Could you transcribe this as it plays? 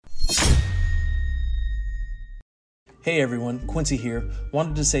Hey everyone, Quincy here.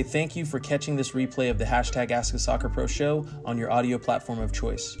 Wanted to say thank you for catching this replay of the hashtag Ask a Soccer Pro show on your audio platform of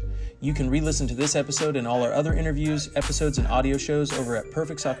choice. You can re-listen to this episode and all our other interviews, episodes, and audio shows over at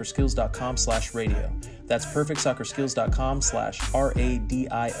perfectsoccerskills.com/radio. That's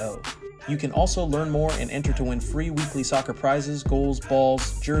perfectsoccerskills.com/RADIO. You can also learn more and enter to win free weekly soccer prizes, goals,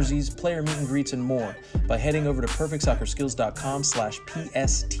 balls, jerseys, player meet and greets, and more by heading over to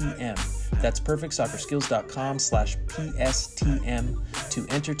perfectsoccerskills.com/PSTM. That's perfectsoccerskills.com/PSTM to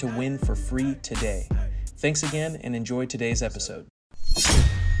enter to win for free today. Thanks again and enjoy today's episode.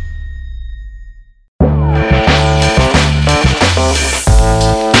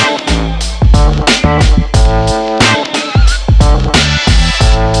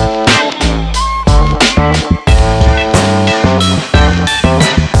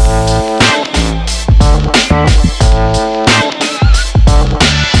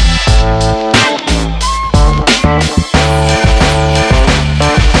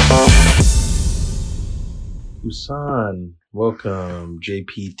 Busan, welcome.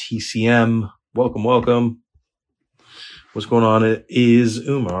 JPTCM, welcome. What's going on? It is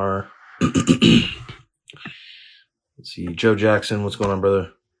Umar. Let's see, Joe Jackson, what's going on,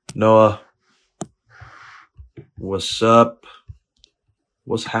 brother? Noah, what's up?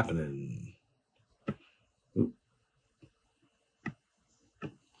 What's happening?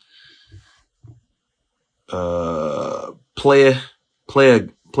 Play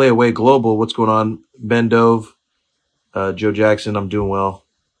away global. What's going on? Ben Dove, Joe Jackson. I'm doing well,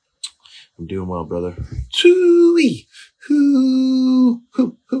 brother. Choo-wee. Hoo.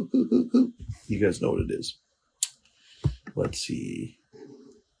 You guys know what it is. Let's see.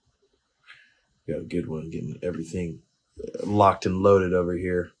 Got a good one. Getting everything locked and loaded over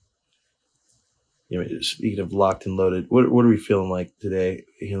here. Speaking of locked and loaded, what are we feeling like today?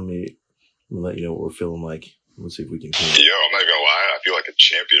 Let me let you know what we're feeling like. Let's see if we can hear it. Yo, I'm not gonna lie, I feel like a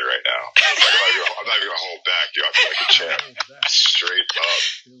champion right now. I'm not even gonna hold back, yo. I feel like a champ. Straight up.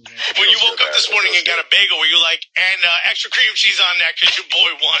 When you woke up this morning and got a bagel, were you like, and extra cream cheese on that because your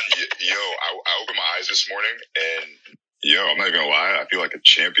boy won? Yo, I opened my eyes this morning and, yo, I'm not even gonna lie, I feel like a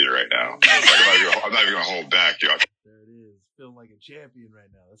champion right now. I'm not even gonna hold back, yo. There it is. Feeling like a champion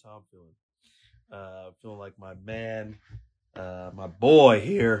right now. That's how I'm feeling. Feeling like my man, my boy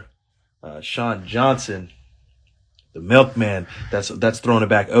here, Sean Johnson. The milkman, that's throwing it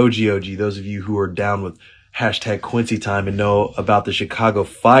back. OG. Those of you who are down with hashtag Quincy time and know about the Chicago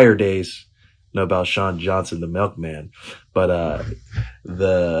Fire days know about Sean Johnson, the milkman. But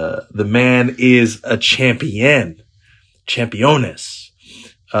the man is a championess.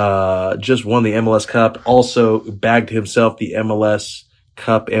 Just won the MLS Cup. Also bagged himself the MLS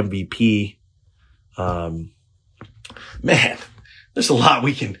Cup MVP. Man. There's a lot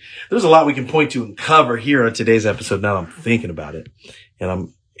we can point to and cover here on today's episode. Now I'm thinking about it,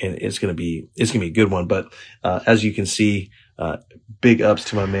 and it's gonna be a good one. But as you can see, big ups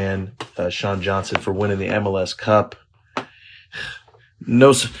to my man Sean Johnson for winning the MLS Cup.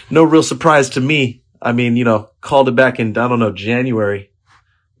 No real surprise to me. I mean, called it back in January.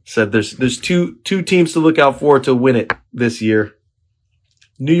 Said there's two teams to look out for to win it this year: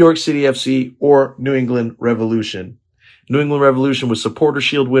 New York City FC or New England Revolution. New England Revolution was Supporter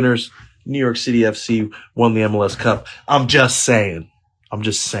Shield winners. New York City FC won the MLS Cup. I'm just saying. You know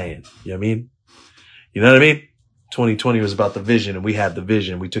what I mean? 2020 was about the vision, and we had the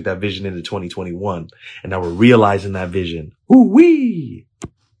vision. We took that vision into 2021, and now we're realizing that vision. Woo-wee!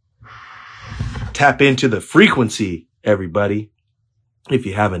 Tap into the frequency, everybody, if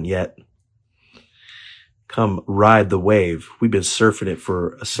you haven't yet. Come ride the wave. We've been surfing it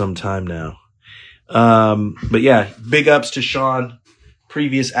for some time now. But yeah, big ups to Sean,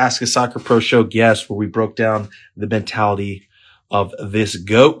 previous Ask a Soccer Pro show guest, where we broke down the mentality of this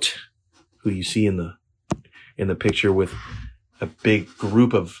GOAT, who you see in the picture with a big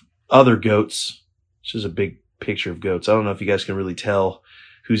group of other goats. This is a big picture of goats. I don't know if you guys can really tell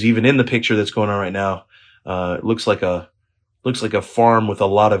who's even in the picture that's going on right now. It looks like a farm with a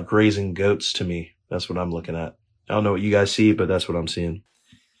lot of grazing goats to me. That's what I'm looking at. I don't know what you guys see, but that's what I'm seeing.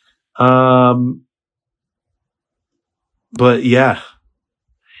 But yeah,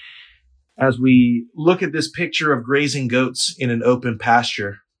 as we look at this picture of grazing goats in an open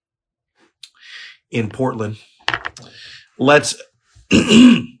pasture in Portland, let's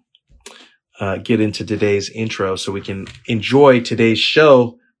get into today's intro so we can enjoy today's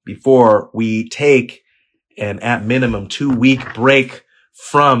show before we take an at minimum 2-week break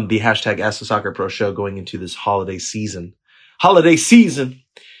from the hashtag Ask the Soccer Pro show going into this holiday season,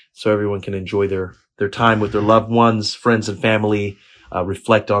 so everyone can enjoy their time with their loved ones, friends, and family,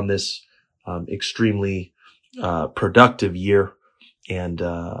 reflect on this extremely productive year and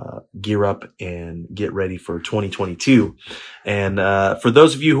gear up and get ready for 2022. And for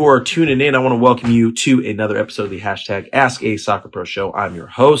those of you who are tuning in, I want to welcome you to another episode of the hashtag Ask a Soccer Pro Show. I'm your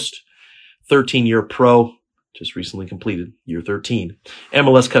host, 13-year pro, just recently completed year 13,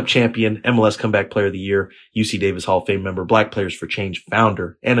 MLS Cup champion, MLS Comeback Player of the Year, UC Davis Hall of Fame member, Black Players for Change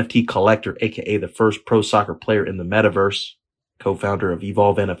founder, NFT collector, aka the first pro soccer player in the metaverse, co-founder of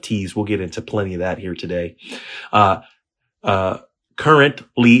Evolve NFTs. We'll get into plenty of that here today.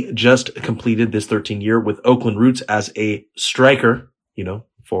 Currently just completed this 13-year with Oakland Roots as a striker,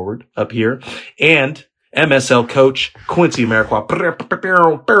 forward up here, and MSL coach Quincy Amarikwa.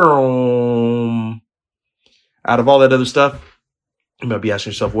 Out of all that other stuff, you might be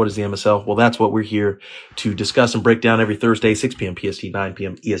asking yourself, what is the MSL? Well, that's what we're here to discuss and break down every Thursday, 6 p.m. PST, 9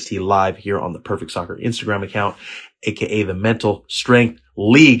 p.m. EST, live here on the Perfect Soccer Instagram account, aka the Mental Strength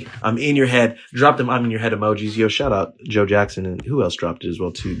League. I'm in your head. Drop them I'm in your head emojis. Yo, shout out Joe Jackson, and who else dropped it as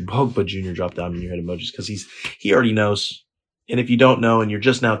well too? Pogba Jr. dropped the I'm in your head emojis because he already knows. And if you don't know and you're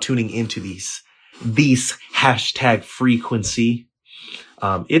just now tuning into these hashtag frequency,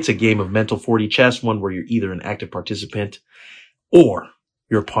 it's a game of mental 4D chess, one where you're either an active participant or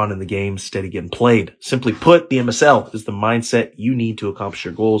you're a pawn in the game, steady getting played. Simply put, the MSL is the mindset you need to accomplish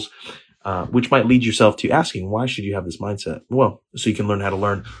your goals, which might lead yourself to asking, why should you have this mindset? Well, so you can learn how to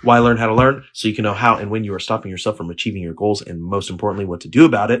learn. Why learn how to learn? So you can know how and when you are stopping yourself from achieving your goals, and most importantly, what to do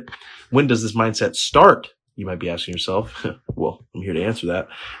about it. When does this mindset start? You might be asking yourself. Well, I'm here to answer that.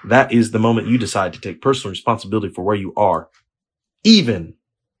 That is the moment you decide to take personal responsibility for where you are, even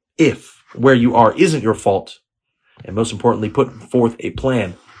if where you are isn't your fault. And most importantly, put forth a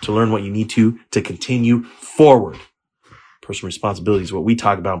plan to learn what you need to continue forward. Personal responsibility is what we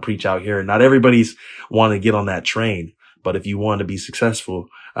talk about and preach out here. And not everybody's want to get on that train. But if you want to be successful,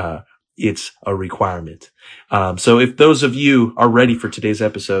 it's a requirement. So if those of you are ready for today's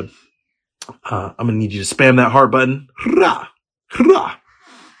episode, I'm going to need you to spam that heart button. Hurrah! Hurrah!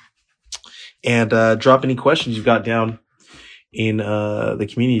 And drop any questions you've got down in the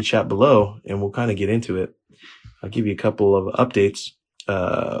community chat below, and we'll kind of get into it. I'll give you a couple of updates.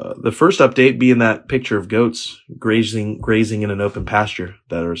 The first update being that picture of goats grazing in an open pasture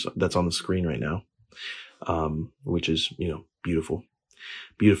that's on the screen right now, which is, beautiful,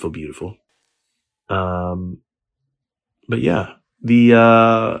 beautiful, beautiful. But yeah, these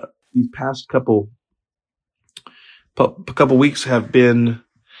past couple weeks have been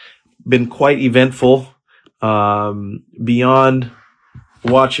quite eventful. Beyond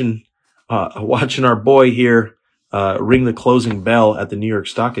watching our boy here ring the closing bell at the New York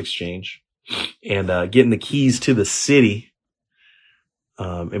Stock Exchange and getting the keys to the city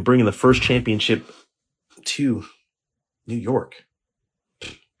and bringing the first championship to New York.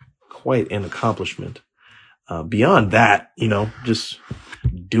 Quite an accomplishment. Beyond that, just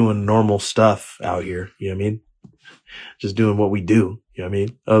doing normal stuff out here, you know what I mean? Just doing what we do, you know what I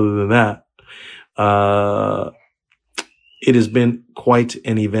mean? Other than that, it has been quite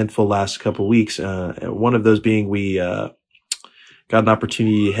an eventful last couple of weeks. One of those being we got an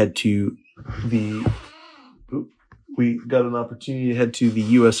opportunity to head to the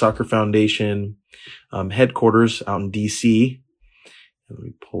U.S. Soccer Foundation headquarters out in D.C. Let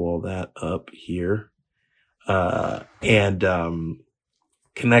me pull all that up here and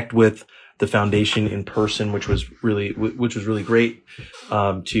connect with the foundation in person, which was really great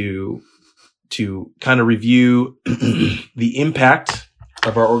to kind of review the impact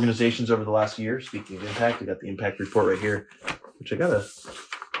of our organizations over the last year. Speaking of impact, I got the impact report right here, which we're going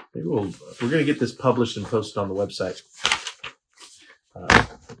to get this published and posted on the website.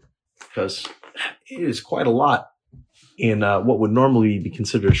 Because it is quite a lot in what would normally be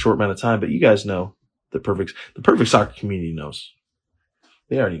considered a short amount of time, but you guys know the perfect soccer community knows.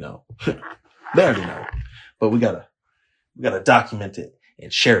 They already know. But we gotta document it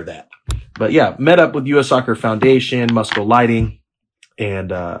and share that. But yeah, met up with U.S. Soccer Foundation, Musco Lighting, and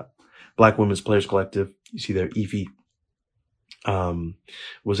Black Women's Players Collective. You see there, Efi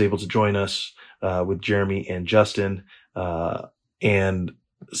was able to join us with Jeremy and Justin and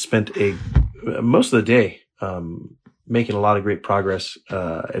spent most of the day making a lot of great progress,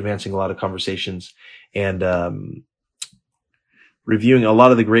 advancing a lot of conversations, and reviewing a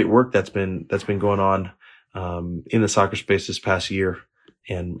lot of the great work that's been going on in the soccer space this past year,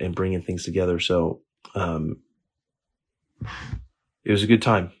 and bringing things together. So it was a good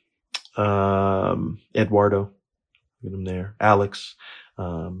time. Eduardo, get him there. Alex,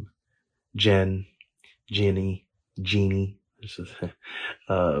 Jen, Jeannie, and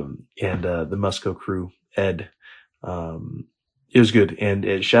the Musco crew, Ed, It was good.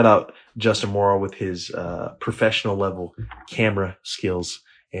 And shout out Justin Morrow with his professional level camera skills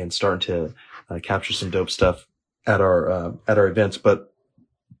and starting to capture some dope stuff at our events. But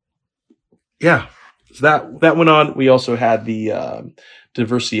yeah, so that went on. We also had the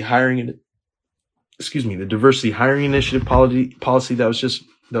diversity hiring initiative policy that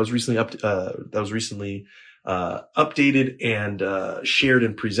was recently updated and shared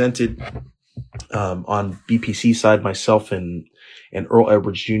and presented on BPC side. Myself and Earl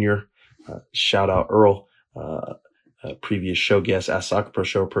Edwards Jr. Shout out Earl, previous show guest, Ask Soccer Pro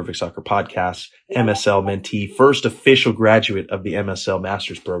Show, Perfect Soccer Podcast, MSL mentee, first official graduate of the MSL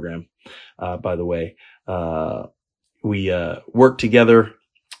Masters program. By the way, we worked together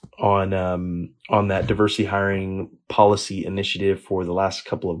on that diversity hiring policy initiative for the last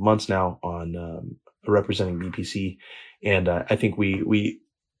couple of months now on representing BPC, and I think we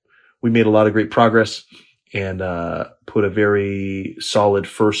made a lot of great progress and put a very solid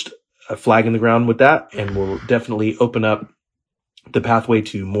first flag in the ground with that, and we'll definitely open up the pathway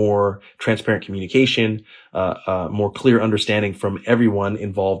to more transparent communication, more clear understanding from everyone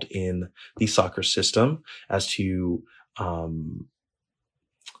involved in the soccer system as to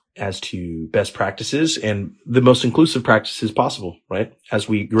best practices and the most inclusive practices possible, right? As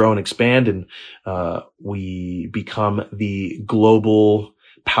we grow and expand and we become the global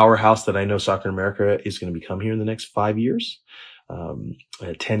powerhouse that I know Soccer in America is going to become here in the next 5 years, 10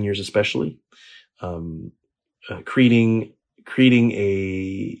 years especially, creating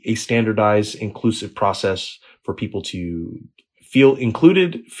a standardized, inclusive process for people to feel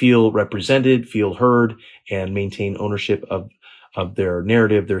included, feel represented, feel heard, and maintain ownership of their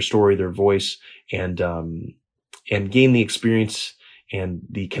narrative, their story, their voice, and gain the experience and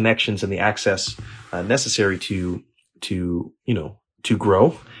the connections and the access necessary to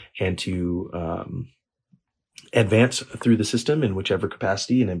grow and to advance through the system in whichever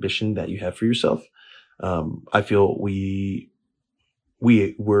capacity and ambition that you have for yourself. I feel we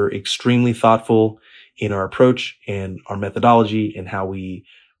were extremely thoughtful in our approach and our methodology and how we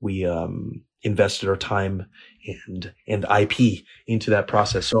invested our time and IP into that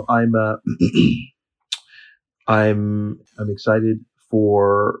process. So I'm excited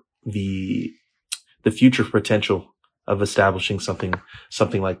for the future potential of establishing something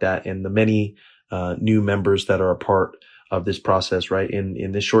like that, and the many new members that are a part of this process, right?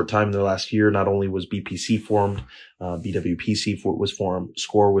 In this short time in the last year, not only was BPC formed, BWPC was formed,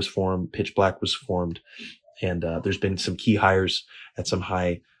 SCORE was formed, Pitch Black was formed, and there's been some key hires at some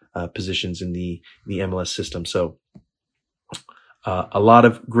high positions in the MLS system. So a lot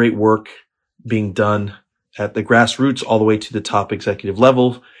of great work being done at the grassroots all the way to the top executive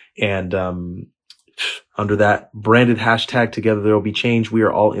level. And under that branded hashtag, Together There Will Be Change, we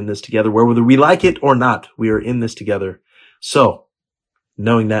are all in this together, whether we like it or not. We are in this together. So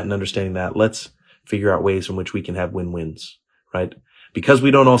knowing that and understanding that, let's figure out ways in which we can have win-wins, right? Because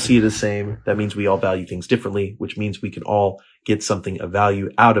we don't all see it the same, that means we all value things differently, which means we can all get something of value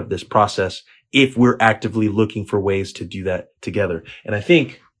out of this process if we're actively looking for ways to do that together. And I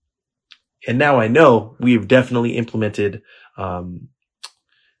think, and now I know, we have definitely implemented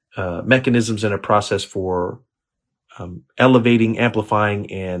mechanisms in a process for elevating,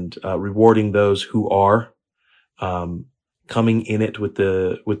 amplifying, and rewarding those who are coming in it with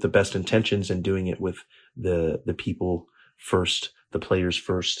the best intentions and doing it with the people first, the players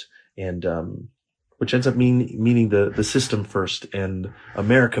first, and which ends up meaning the system first and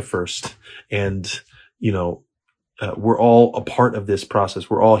America first. And we're all a part of this process.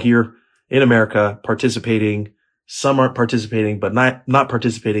 We're all here in America participating. Some aren't participating, but not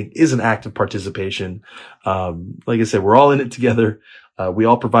participating is an act of participation. Like I said, we're all in it together. We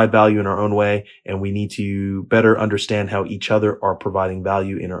all provide value in our own way, and we need to better understand how each other are providing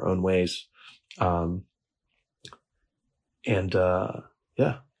value in our own ways. Look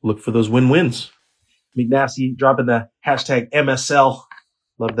for those win-wins. McNasty dropping the hashtag MSL.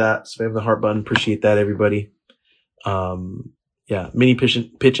 Love that. Spam the heart button. Appreciate that, everybody. Mini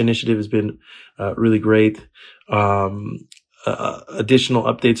pitch initiative has been really great. Additional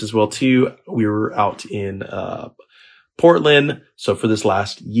updates as well too. We were out in Portland, so for this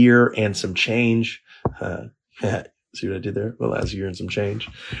last year and some change. See what I did there? The last year and some change.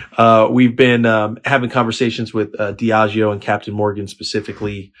 We've been having conversations with Diageo and Captain Morgan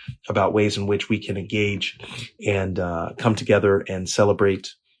specifically about ways in which we can engage and come together and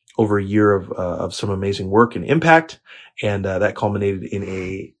celebrate over a year of some amazing work and impact. And that culminated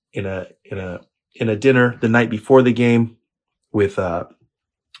in a dinner the night before the game with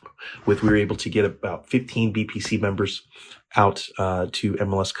we were able to get about 15 BPC members out to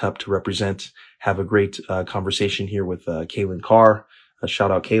MLS Cup to represent have a great conversation here with Kalen Carr.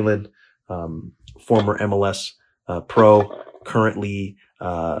 Shout out Kalen, former MLS pro, currently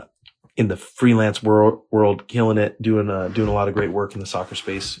in the freelance world, killing it, doing a lot of great work in the soccer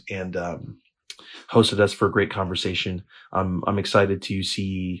space, and hosted us for a great conversation. I'm excited to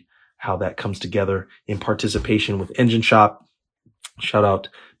see how that comes together in participation with Engine Shop. Shout out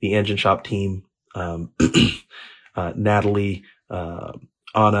the Engine Shop team, Natalie,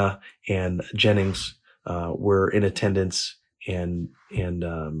 Anna, and Jennings were in attendance and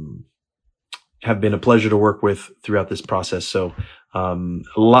have been a pleasure to work with throughout this process. So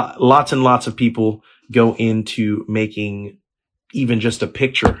lots and lots of people go into making even just a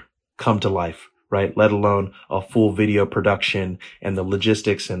picture come to life, right? Let alone a full video production and the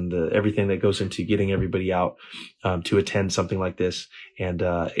logistics and everything that goes into getting everybody out to attend something like this and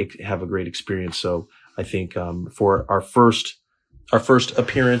have a great experience. So I think for our first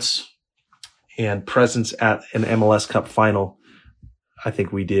appearance and presence at an MLS Cup final, I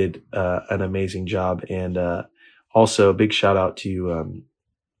think we did an amazing job. And also a big shout out to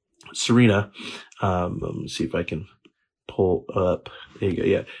Serena. Let me see if I can pull up. There you go.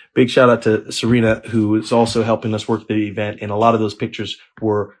 Yeah. Big shout out to Serena, who is also helping us work the event. And a lot of those pictures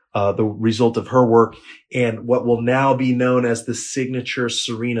were the result of her work and what will now be known as the signature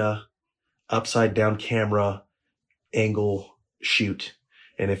Serena upside down camera angle shoot.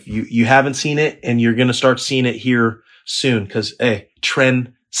 And if you haven't seen it, and you're going to start seeing it here soon, because, hey,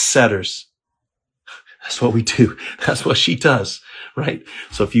 trend setters. That's what we do. That's what she does, right?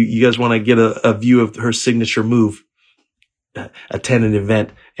 So if you guys want to get a view of her signature move, attend an event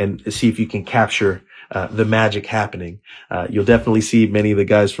and see if you can capture the magic happening. You'll definitely see many of the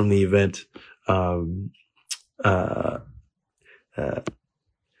guys from the event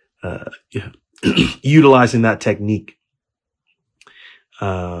utilizing that technique.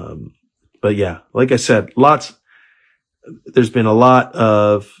 But yeah, like I said, there's been a lot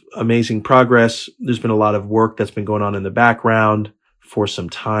of amazing progress. There's been a lot of work that's been going on in the background for some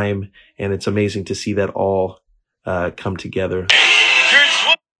time, and it's amazing to see that all come together.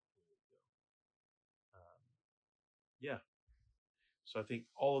 Yeah. So I think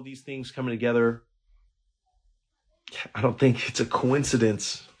all of these things coming together, I don't think it's a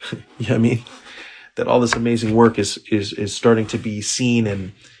coincidence. You know what I mean? That all this amazing work is starting to be seen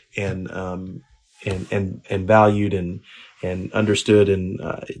and valued and understood. And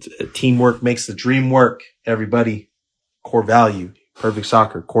teamwork makes the dream work. Everybody, core value, Perfect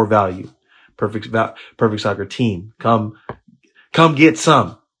Soccer, core value, Perfect Soccer team. Come get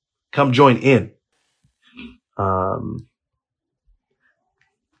some. Come join in.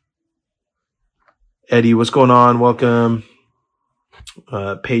 Eddie, what's going on? Welcome.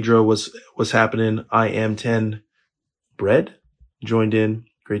 Pedro, what's happening? I am 10 bread joined in.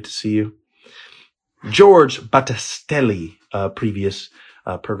 Great to see you. George Battistelli, previous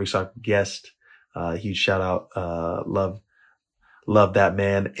Perfect Soccer guest. Huge shout out. Love that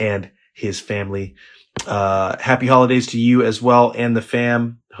man and his family. Happy holidays to you as well and the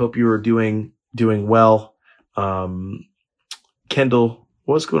fam. Hope you are doing well. Kendall,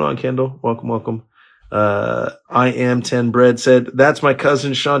 what's going on, Kendall? Welcome. I am 10 bread said, that's my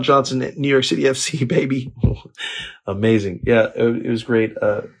cousin Sean Johnson at New York City FC, baby. Amazing. Yeah, it was great.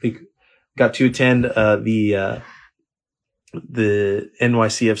 Got to attend the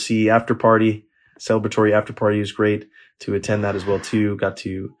NYCFC after party, celebratory after party. It was great to attend that as well too. Got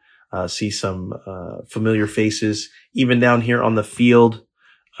to see some familiar faces even down here on the field.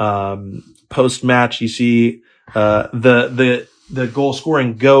 Post match, you see the goal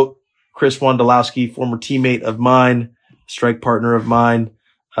scoring GOAT, Chris Wondolowski, former teammate of mine, strike partner of mine.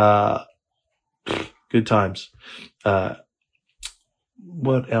 Good times.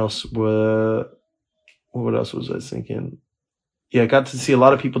 What else? What else was I thinking? Yeah, I got to see a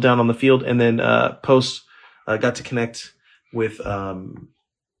lot of people down on the field, and then post got to connect with that's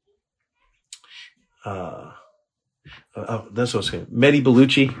what I was saying. Mehdi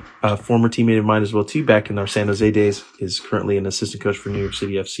Bellucci, former teammate of mine as well too, back in our San Jose days, is currently an assistant coach for New York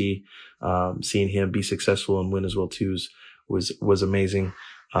City FC. Seeing him be successful and win as well too was amazing.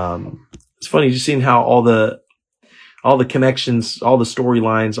 It's funny just seeing how all the connections, all the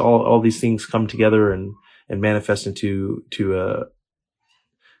storylines, all these things come together and manifest into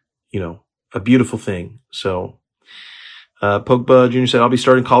a beautiful thing. So Pogba Jr. said, I'll be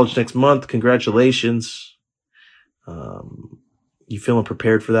starting college next month. Congratulations. You feeling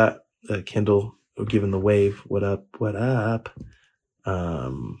prepared for that? Kendall giving the wave. What up?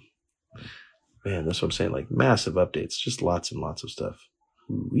 Man, that's what I'm saying. Like massive updates, just lots and lots of stuff.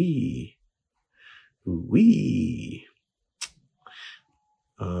 Ooh-wee.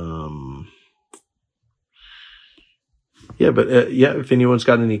 Yeah, but yeah, if anyone's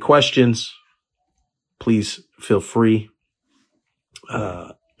got any questions, please feel free.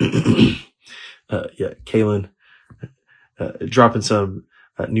 Yeah, Kaylin, dropping some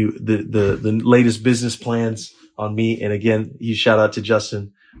the latest business plans on me. And again, you shout out to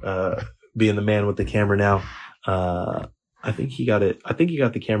Justin, being the man with the camera now. I think he got it. I think he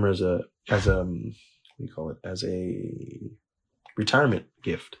got the camera as a what do you call it? As a retirement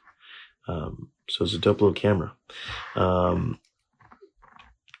gift. So it's a dope little camera.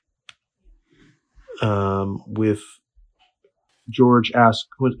 With George asked,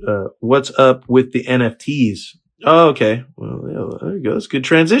 what's up with the NFTs? Oh, okay. Well, yeah, there you go. That's a good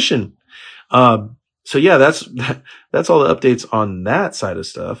transition. So yeah, that's all the updates on that side of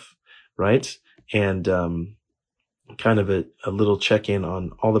stuff, right? And, kind of a little check-in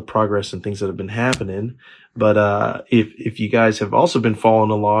on all the progress and things that have been happening. But, if you guys have also been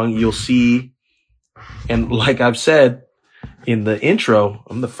following along, you'll see, and like I've said in the intro,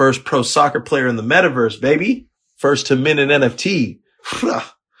 I'm the first pro soccer player in the metaverse, baby. First to mint an NFT.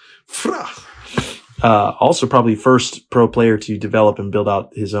 Also probably first pro player to develop and build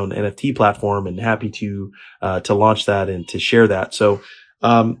out his own NFT platform, and happy to launch that and to share that. So,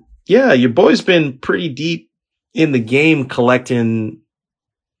 yeah, your boy's been pretty deep in the game collecting,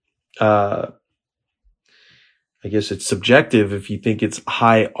 I guess it's subjective if you think it's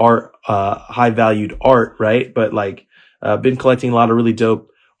high art, high valued art, right? But like, been collecting a lot of really dope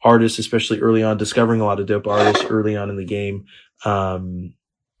artists, especially early on, discovering a lot of dope artists early on in the game, and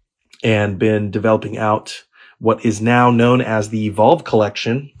been developing out what is now known as the Evolve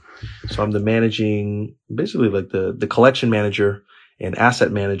Collection. So I'm basically like the collection manager and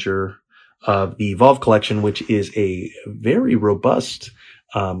asset manager of the Evolve Collection, which is a very robust,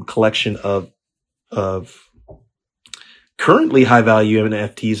 collection of currently high value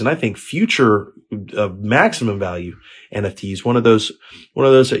NFTs, and I think future maximum value NFTs. One of those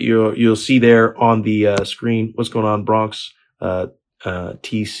that you'll see there on the screen. What's going on, Bronx?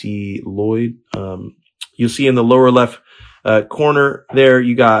 TC Lloyd. You'll see in the lower left corner there,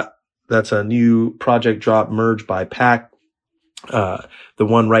 that's a new project drop, Merge by Pack. The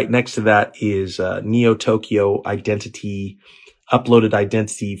one right next to that is Neo Tokyo Identity, Uploaded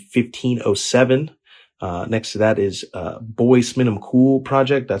Identity 1507. Next to that is Boy Sminum Cool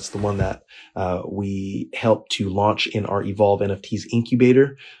project. That's the one that we helped to launch in our Evolve NFTs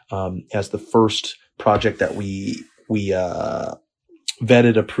incubator, as the first project that we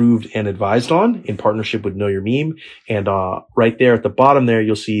vetted, approved, and advised on in partnership with Know Your Meme. And right there at the bottom there,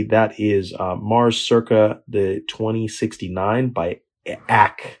 you'll see that is Mars Circa the 2069 by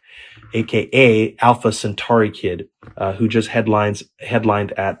AK, aka Alpha Centauri Kid, who just headlined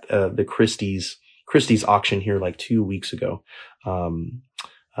at the Christie's auction here like 2 weeks ago.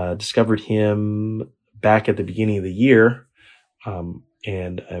 Discovered him back at the beginning of the year,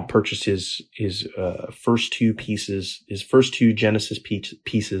 and purchased his first two Genesis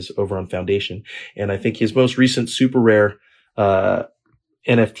pieces over on Foundation. And I think his most recent super rare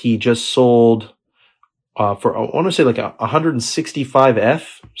NFT just sold for, I want to say like 165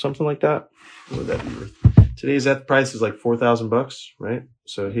 F, something like that. What would that be worth? Today's F price is like $4,000, right?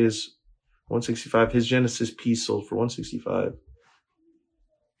 So his 165, his Genesis piece sold for 165,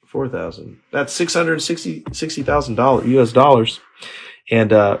 4,000. That's $660,000 US dollars.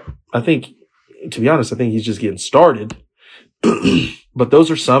 And I think, to be honest, I think he's just getting started. But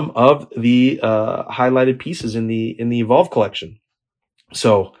those are some of the highlighted pieces in the Evolve collection.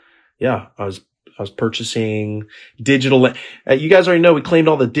 So yeah, I was purchasing digital. You guys already know we claimed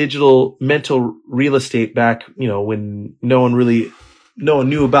all the digital mental real estate back, when no one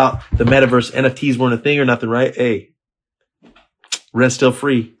knew about the metaverse. NFTs weren't a thing or nothing, right? Hey, rent still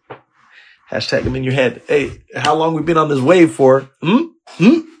free. Hashtag them in your head. Hey, how long we been on this wave for? Come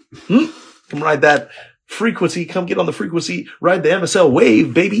ride that frequency. Come get on the frequency. Ride the MSL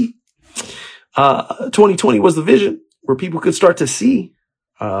wave, baby. 2020 was the vision where people could start to see,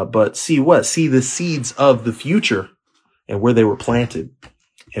 but see what? See the seeds of the future and where they were planted.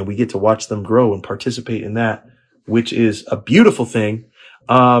 And we get to watch them grow and participate in that, which is a beautiful thing.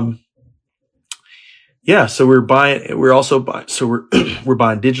 Yeah, so we're buying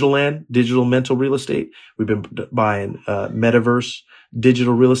digital land, digital mental real estate. We've been buying metaverse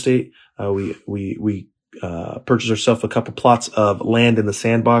digital real estate. We purchased ourselves a couple plots of land in the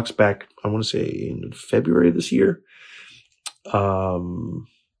Sandbox back, I want to say in February of this year. Yeah.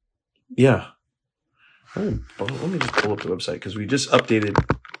 Let me just pull up the website because we just updated.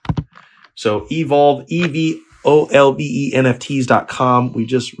 So Evolve, EVOLVE NFTs.com. We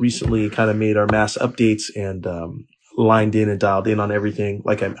just recently kind of made our mass updates and lined in and dialed in on everything.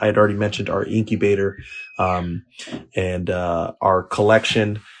 Like I had already mentioned, our incubator, and our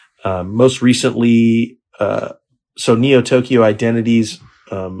collection. Most recently, so Neo Tokyo Identities.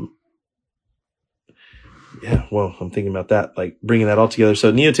 Yeah, well, I'm thinking about that, like bringing that all together. So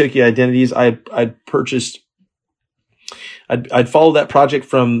Neo Tokyo Identities, I'd followed that project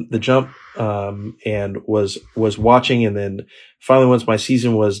from the jump, and was watching. And then finally, once my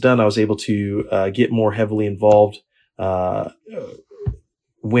season was done, I was able to, get more heavily involved,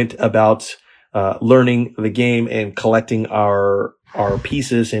 went about, learning the game and collecting our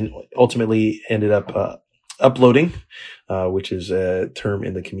pieces, and ultimately ended up, uploading, which is a term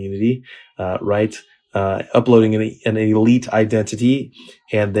in the community, right? Uploading an elite identity.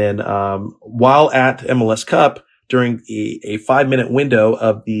 And then, while at MLS Cup, during a 5-minute window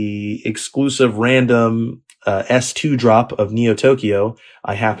of the exclusive random, S2 drop of Neo Tokyo,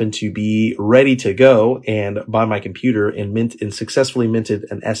 I happened to be ready to go and buy my computer and successfully minted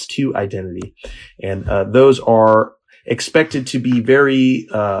an S2 identity. And, those are expected to be very,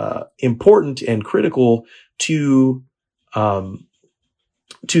 important and critical to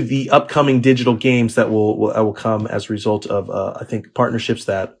the upcoming digital games that will come as a result of, I think, partnerships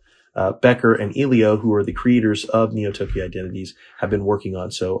that, Becker and Elio, who are the creators of Neo Tokyo Identities, have been working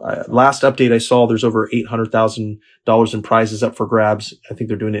on. So, last update I saw, there's over $800,000 in prizes up for grabs. I think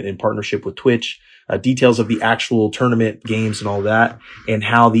they're doing it in partnership with Twitch. Details of the actual tournament games and all that, and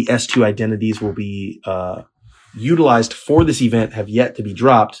how the S2 identities will be, utilized for this event have yet to be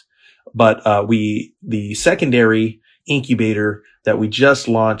dropped. But, the secondary incubator that we just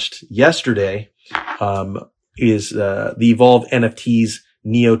launched yesterday, is, the Evolve NFTs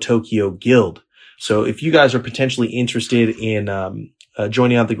Neo Tokyo Guild. So if you guys are potentially interested in,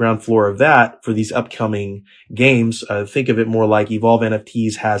 joining on the ground floor of that for these upcoming games, think of it more like Evolve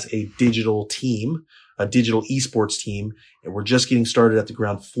NFTs has a digital team, a digital esports team, and we're just getting started at the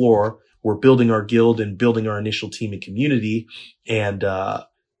ground floor. We're building our guild and building our initial team and community. And,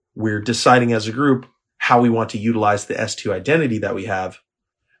 we're deciding as a group how we want to utilize the S2 identity that we have.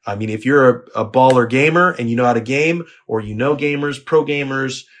 I mean, if you're a baller gamer and you know how to game, or you know gamers, pro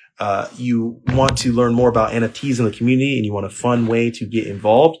gamers, you want to learn more about NFTs in the community and you want a fun way to get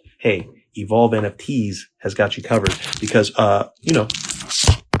involved, hey, Evolve NFTs has got you covered, because,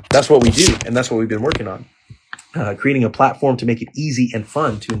 that's what we do. And that's what we've been working on. Creating a platform to make it easy and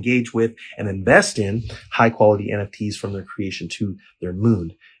fun to engage with and invest in high quality NFTs from their creation to their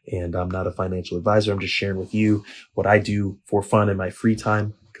moon. And I'm not a financial advisor. I'm just sharing with you what I do for fun in my free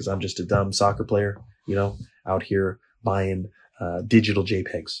time, because I'm just a dumb soccer player, out here buying, digital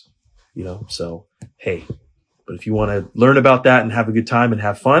JPEGs, so hey, but if you want to learn about that and have a good time and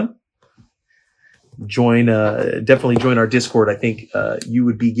have fun, definitely join our Discord. I think, you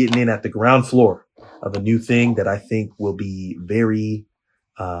would be getting in at the ground floor of a new thing that I think will be very,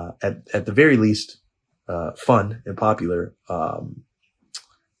 at the very least, fun and popular,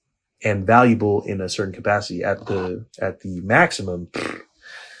 and valuable in a certain capacity. At the maximum,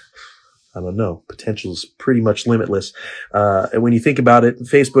 I don't know, potential is pretty much limitless. And when you think about it,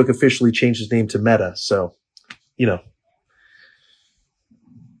 Facebook officially changed its name to Meta. So, I'm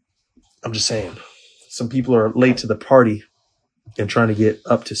just saying, some people are late to the party and trying to get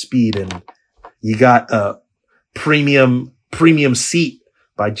up to speed, and you got a premium seat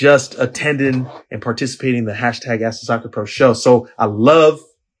by just attending and participating in the hashtag Ask the Soccer Pro show. So I love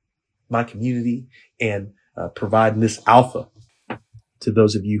my community and, providing this alpha to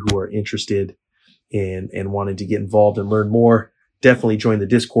those of you who are interested in and wanting to get involved and learn more. Definitely join the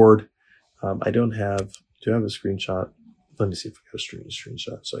Discord. Do I have a screenshot? Let me see if I got a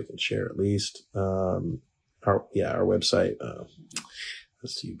screenshot so I can share at least. Our website,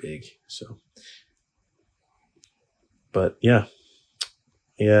 that's too big. So, but yeah.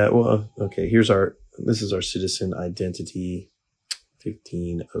 Well, okay. This is our citizen identity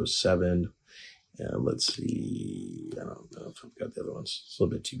 1507. And let's see. I don't know if I've got the other ones. It's a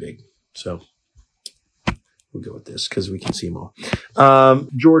little bit too big. So we'll go with this because we can see them all.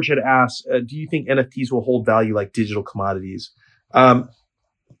 George had asked, do you think NFTs will hold value like digital commodities? I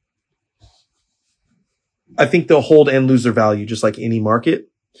think they'll hold and lose their value just like any market.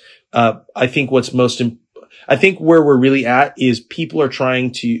 I think I think where we're really at is people are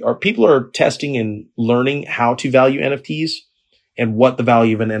testing and learning how to value NFTs and what the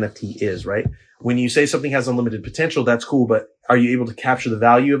value of an NFT is, right? When you say something has unlimited potential, that's cool, but are you able to capture the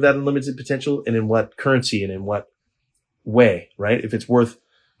value of that unlimited potential, and in what currency and in what way, right? If it's worth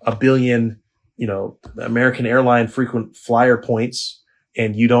 1 billion, American airline frequent flyer points,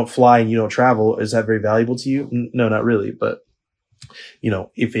 and you don't fly and you don't travel, is that very valuable to you? No, not really. But,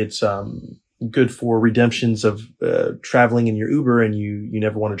 if it's, good for redemptions of traveling in your Uber and you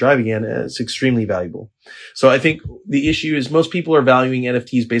never want to drive again. It's extremely valuable. So I think the issue is most people are valuing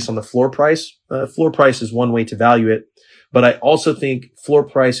NFTs based on the floor price. Floor price is one way to value it. But I also think floor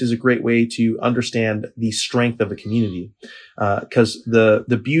price is a great way to understand the strength of a community. Cause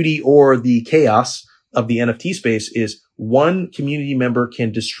the beauty or the chaos of the NFT space is one community member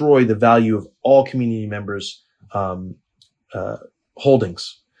can destroy the value of all community members,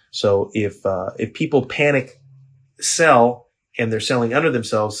 holdings. So if people panic sell and they're selling under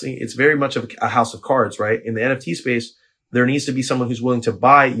themselves, it's very much of a house of cards, right? In the NFT space, there needs to be someone who's willing to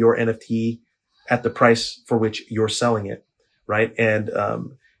buy your NFT at the price for which you're selling it, right? And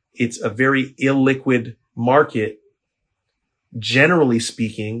it's a very illiquid market, generally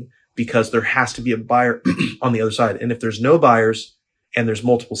speaking, because there has to be a buyer on the other side. And if there's no buyers and there's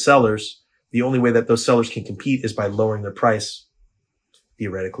multiple sellers, the only way that those sellers can compete is by lowering their price.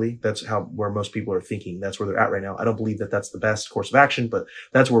 Theoretically, that's where most people are thinking. That's where they're at right now. I don't believe that that's the best course of action, but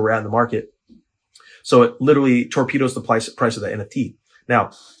that's where we're at in the market. So it literally torpedoes the price of the NFT.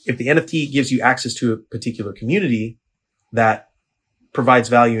 Now, if the NFT gives you access to a particular community that provides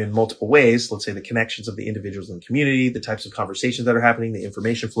value in multiple ways, let's say the connections of the individuals in the community, the types of conversations that are happening, the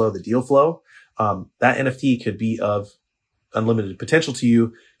information flow, the deal flow, that NFT could be of unlimited potential to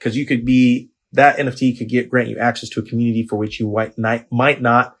you because that NFT could grant you access to a community for which you might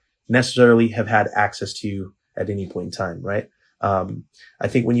not necessarily have had access to at any point in time, right? I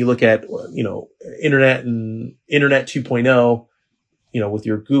think when you look at, internet and internet 2.0, with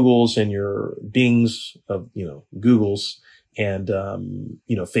your Googles and your Bings of, Googles and,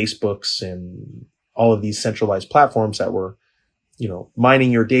 Facebooks and all of these centralized platforms that were,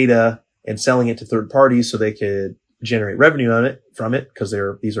 mining your data and selling it to third parties so they could generate revenue from it because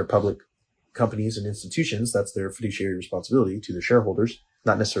these are public companies and institutions. That's their fiduciary responsibility to their shareholders,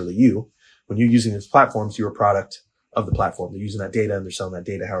 not necessarily you. When you're using these platforms, you're a product of the platform. They're using that data and they're selling that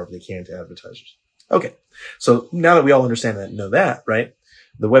data however they can to advertisers. Okay. So now that we all understand that and know that, right?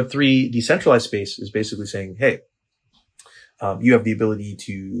 The Web3 decentralized space is basically saying, hey, you have the ability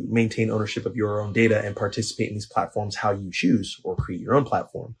to maintain ownership of your own data and participate in these platforms how you choose, or create your own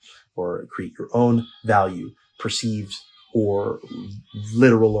platform, or create your own value, perceived or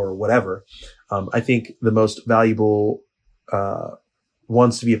literal or whatever. I think the most valuable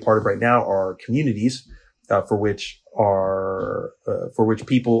ones to be a part of right now are communities for which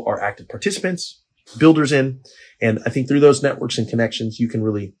people are active participants, builders in. And I think through those networks and connections, you can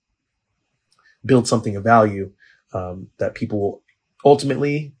really build something of value that people will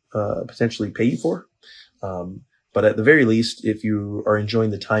ultimately potentially pay you for. But at the very least, if you are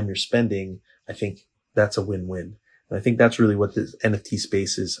enjoying the time you're spending, I think that's a win-win. And I think that's really what the NFT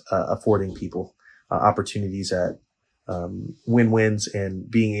space is affording people, opportunities at win-wins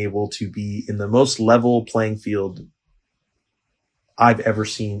and being able to be in the most level playing field I've ever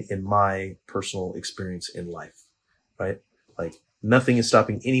seen in my personal experience in life, right? Like nothing is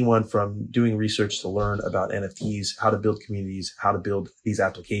stopping anyone from doing research to learn about NFTs, how to build communities, how to build these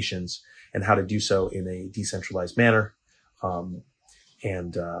applications, and how to do so in a decentralized manner.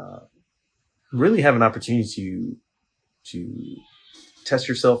 And really have an opportunity to test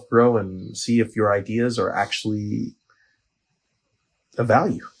yourself, grow, and see if your ideas are actually of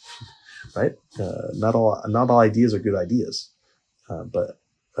value, right? Not all ideas are good ideas, but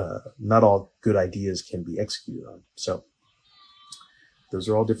not all good ideas can be executed on. So those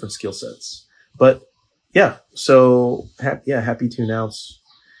are all different skill sets. But yeah, so happy to announce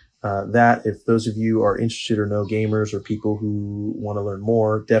that if those of you are interested or know gamers or people who want to learn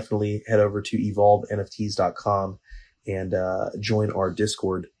more, definitely head over to evolvenfts.com and join our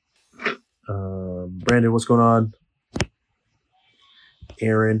Discord. Brandon, what's going on?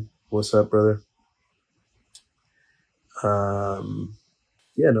 Aaron, what's up, brother? I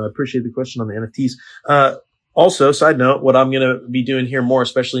appreciate the question on the NFTs. Also, side note, what I'm going to be doing here more,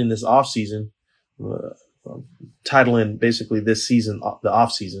 especially in this off season, titling basically this season, the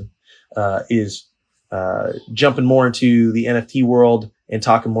off season, is jumping more into the NFT world and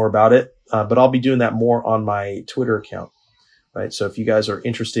talking more about it. But I'll be doing that more on my Twitter account, right? So if you guys are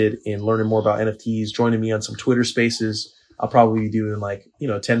interested in learning more about NFTs, joining me on some Twitter spaces, I'll probably be doing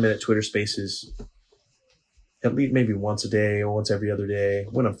 10-minute Twitter spaces at least maybe once a day or once every other day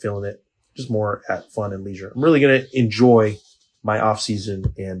when I'm feeling it, just more at fun and leisure. I'm really going to enjoy my off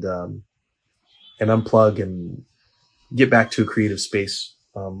season and unplug and get back to a creative space,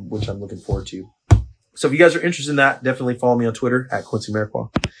 which I'm looking forward to. So if you guys are interested in that, definitely follow me on Twitter at Quincy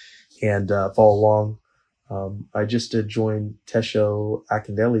Marquardt and follow along. I just joined Tesho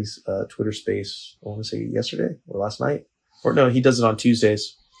Akindele's Twitter space, I want to say yesterday or last night. Or no, he does it on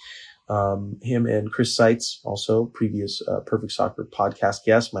Tuesdays. Him and Chris Seitz, also previous Perfect Soccer podcast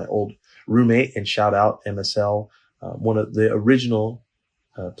guest, my old roommate, and shout out MSL, one of the original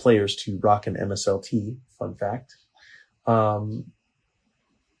players to rock an MSL tee. Fun fact.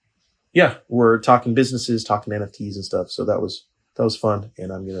 Yeah, we're talking businesses, talking NFTs and stuff. So that was fun.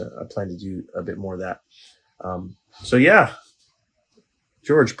 And I plan to do a bit more of that. So yeah,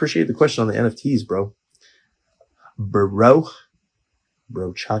 George, appreciate the question on the NFTs, bro. Bro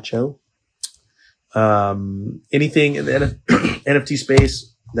Chacho. Anything in the NFT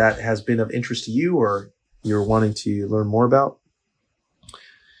space that has been of interest to you or you're wanting to learn more about?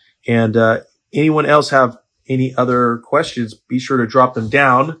 And anyone else have any other questions, be sure to drop them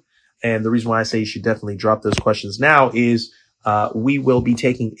down. And the reason why I say you should definitely drop those questions now is we will be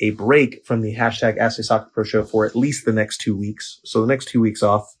taking a break from the hashtag Ask a Soccer Pro show for at least the next 2 weeks. So the next 2 weeks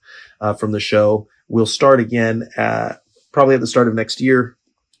off from the show. We'll start again probably at the start of next year,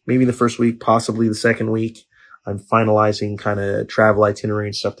 maybe the first week, possibly the second week. I'm finalizing kind of travel itinerary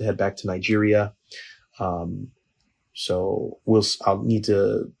and stuff to head back to Nigeria. So I'll need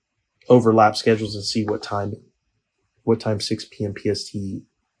to overlap schedules and see what time 6 p.m. PST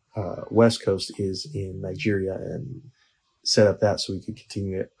West Coast is in Nigeria and set up that so we can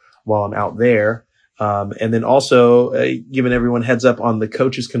continue it while I'm out there. And then also giving everyone heads up on the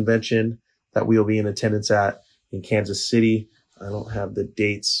coaches convention that we'll be in attendance at in Kansas City. I don't have the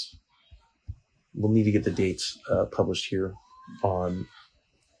dates. We'll need to get the dates published here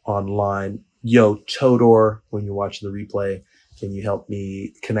online. Yo, Todor, when you're watching the replay, can you help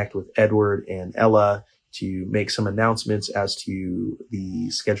me connect with Edward and Ella to make some announcements as to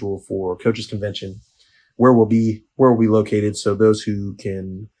the schedule for coaches convention, where we'll be located, so those who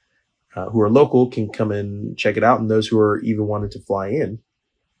are local can come and check it out, and those who are even wanting to fly in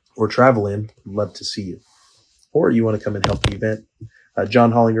or travel in, love to see you. Or you want to come and help the event.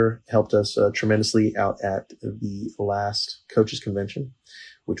 John Hollinger helped us tremendously out at the last coaches convention,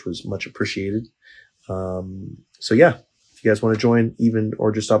 which was much appreciated. So yeah, if you guys want to join even,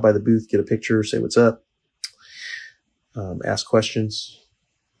 or just stop by the booth, get a picture, say what's up, ask questions,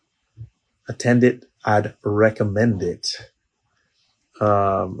 attend it, I'd recommend it.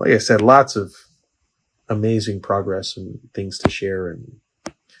 Like I said, lots of amazing progress and things to share, and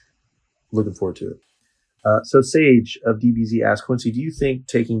looking forward to it. So Sage of DBZ asked, Quincy, do you think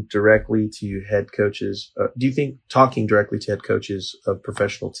talking directly to head coaches of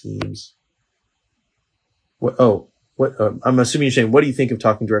professional teams? I'm assuming you're saying, what do you think of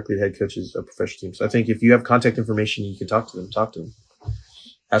talking directly to head coaches of professional teams? I think if you have contact information, you can talk to them.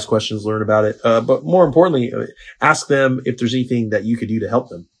 Ask questions, learn about it. But more importantly, ask them if there's anything that you could do to help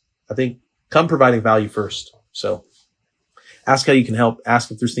them. I think come providing value first. So ask how you can help, ask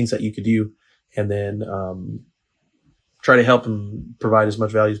if there's things that you could do, and then try to help and provide as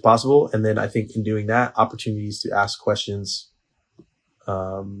much value as possible. And then I think in doing that, opportunities to ask questions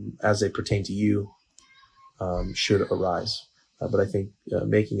as they pertain to you should arise. But I think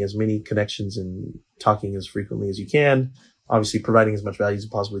making as many connections and talking as frequently as you can, obviously providing as much value as you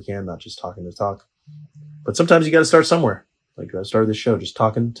possibly can, not just talking to talk. But sometimes you got to start somewhere. Like I started this show, just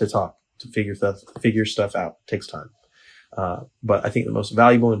talking to talk, to figure stuff out. It takes time. But I think the most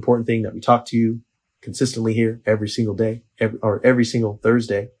valuable, important thing that we talk to you consistently here every single day, every single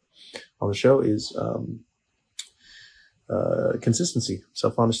Thursday on the show is consistency,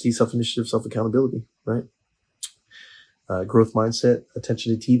 self-honesty, self-initiative, self-accountability, right? Growth mindset,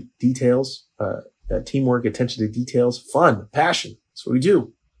 attention to details, teamwork, attention to details, fun, passion. That's what we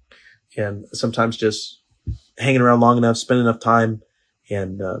do. And sometimes just hanging around long enough, spending enough time,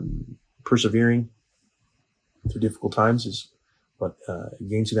 and persevering through difficult times is what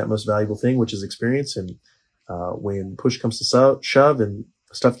gains you that most valuable thing, which is experience. And when push comes to shove and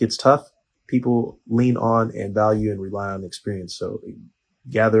stuff gets tough, people lean on and value and rely on experience. So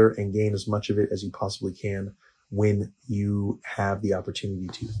gather and gain as much of it as you possibly can when you have the opportunity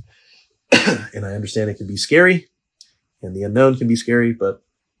to. And I understand it can be scary, and the unknown can be scary, but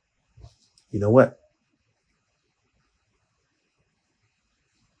you know what?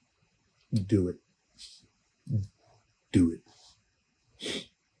 Do it. Do it.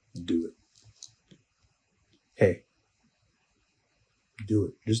 Do it. Hey. Do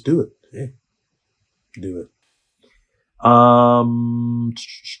it. Just do it. Hey. Do it.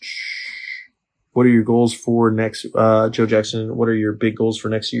 What are your goals for next, Joe Jackson? What are your big goals for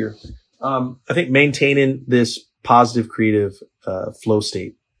next year? I think maintaining this positive creative, flow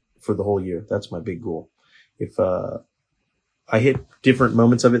state for the whole year. That's my big goal. If, I hit different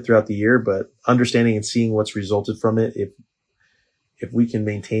moments of it throughout the year, but understanding and seeing what's resulted from it, if we can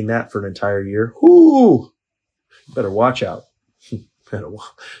maintain that for an entire year, better watch out.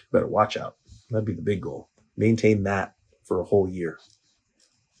 better watch out. That'd be the big goal. Maintain that for a whole year.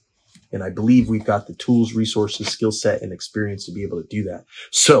 And I believe we've got the tools, resources, skill set, and experience to be able to do that.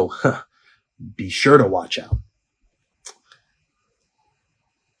 So be sure to watch out.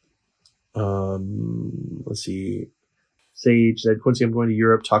 Let's see. Sage said, Quincy, I'm going to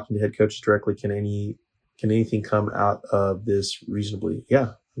Europe, talking to head coaches directly. Can anything come out of this reasonably?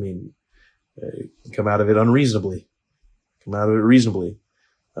 Yeah. I mean, come out of it unreasonably. Come out of it reasonably.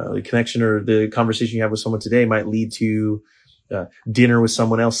 The connection or the conversation you have with someone today might lead to dinner with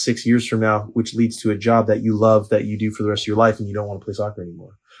someone else 6 years from now, which leads to a job that you love, that you do for the rest of your life, and you don't want to play soccer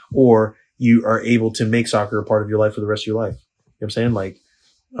anymore. Or you are able to make soccer a part of your life for the rest of your life. You know what I'm saying? Like,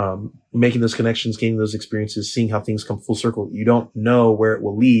 making those connections, gaining those experiences, seeing how things come full circle. You don't know where it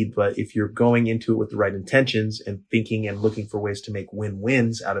will lead, but if you're going into it with the right intentions and thinking and looking for ways to make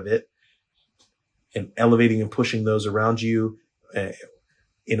win-wins out of it and elevating and pushing those around you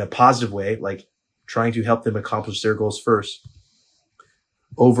in a positive way, like trying to help them accomplish their goals first,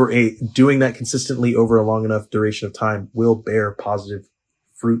 doing that consistently over a long enough duration of time will bear positive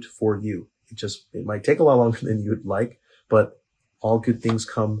fruit for you. It might take a lot longer than you would like, but all good things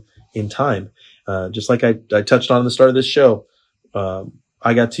come in time. Just like I touched on at the start of this show,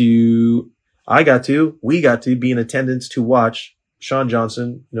 we got to be in attendance to watch Sean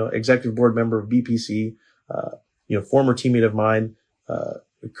Johnson, executive board member of BPC, former teammate of mine,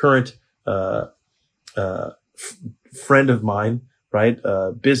 current, friend of mine, right?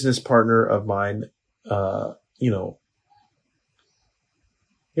 Business partner of mine,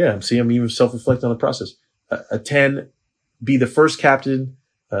 yeah, see, I'm even self-reflecting on the process. Be the first captain,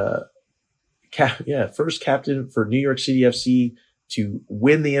 first captain for New York City FC to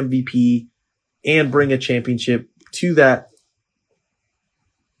win the MVP and bring a championship to the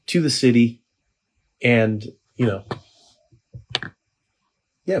city, and be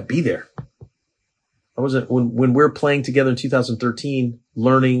there. I wasn't when we're playing together in 2013,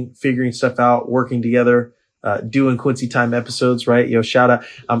 learning, figuring stuff out, working together, doing Quincy Time episodes, right? Shout out.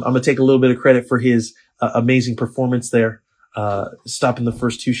 I'm gonna take a little bit of credit for his amazing performance there. Stopping the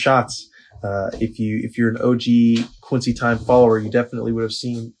first two shots. If you're an OG Quincy Time follower, you definitely would have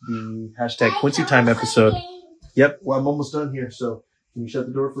seen the hashtag Quincy Time episode. Yep. Well, I'm almost done here. So can you shut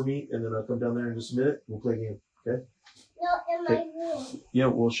the door for me? And then I'll come down there in just a minute. We'll play a game. Okay. No, in my room. Yeah.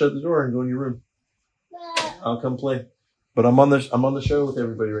 We'll shut the door and go in your room. I'll come play. But I'm on the show with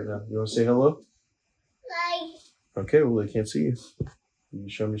everybody right now. You want to say hello? Bye. Okay. Well, they can't see you. Can you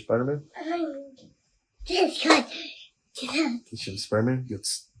show me Spider-Man? Just got. You show Spider-Man?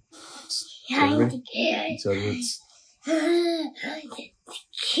 Spider-Man?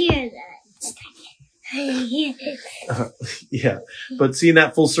 Yeah, but seeing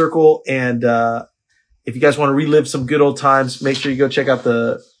that full circle, and if you guys want to relive some good old times, make sure you go check out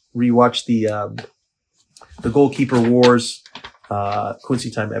rewatch the Goalkeeper Wars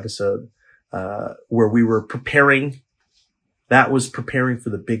Quincy Time episode, where we were preparing. That was preparing for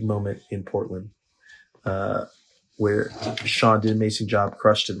the big moment in Portland, where Sean did an amazing job,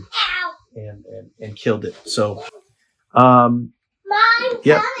 crushed him, and killed it. So,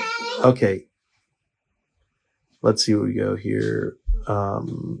 yeah. Okay. Let's see where we go here.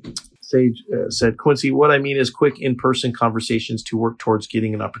 Sage said, Quincy, what I mean is quick in-person conversations to work towards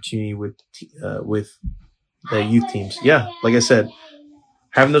getting an opportunity with the youth teams. Yeah, like I said,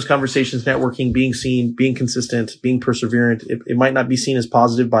 having those conversations, networking, being seen, being consistent, being perseverant. It might not be seen as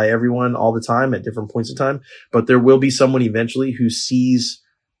positive by everyone all the time at different points in time, but there will be someone eventually who sees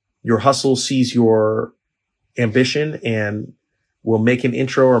your hustle, sees your ambition, and will make an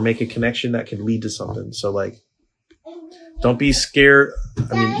intro or make a connection that can lead to something. So don't be scared.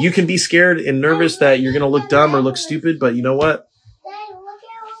 I mean, you can be scared and nervous that you're going to look dumb or look stupid, but you know what?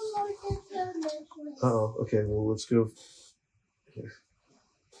 Oh, okay. Well, let's go. Here.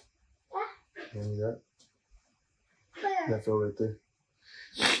 Hand me that. That fell right there.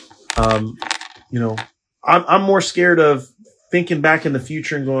 I'm more scared of thinking back in the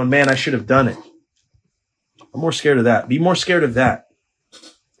future and going, man, I should have done it. I'm more scared of that. Be more scared of that.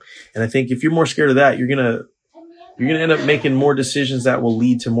 And I think if you're more scared of that, you're gonna end up making more decisions that will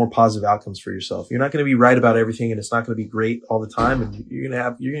lead to more positive outcomes for yourself. You're not going to be right about everything, and it's not going to be great all the time. And you're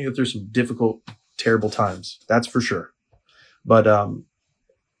going to go through some difficult, terrible times. That's for sure. But,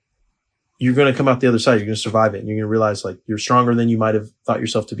 you're going to come out the other side. You're going to survive it, and you're going to realize you're stronger than you might have thought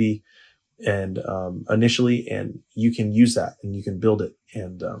yourself to be. And, initially, and you can use that and you can build it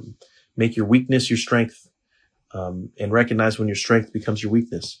and, make your weakness your strength, and recognize when your strength becomes your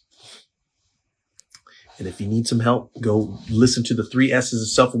weakness. And if you need some help, go listen to the 3 S's of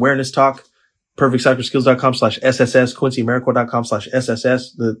self-awareness talk. perfectsoccerskills.com/SSS,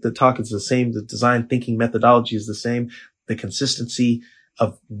 QuincyAmericorps.com/SSS. The talk is the same. The design thinking methodology is the same. The consistency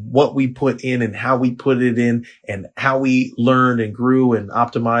of what we put in and how we put it in and how we learned and grew and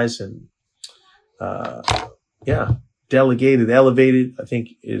optimized and, delegated, elevated, I think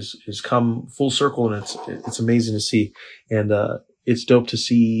is come full circle, and it's amazing to see. And, it's dope to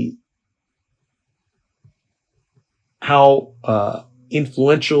see how,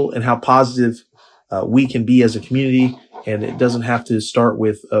 influential and how positive, we can be as a community. And it doesn't have to start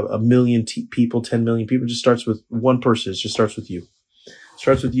with a million people, 10 million people. It just starts with one person. It just starts with you. It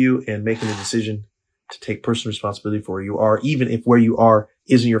starts with you and making a decision to take personal responsibility for where you are, even if where you are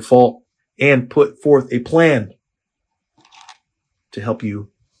isn't your fault, and put forth a plan to help you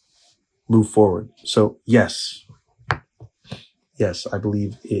move forward. So yes, I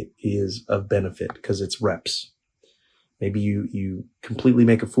believe it is of benefit because it's reps. Maybe you completely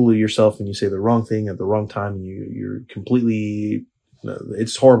make a fool of yourself and you say the wrong thing at the wrong time and you're completely,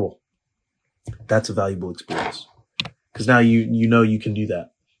 it's horrible. That's a valuable experience because now you know you can do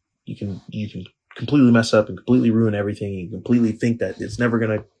that. You can completely mess up and completely ruin everything. And completely think that it's never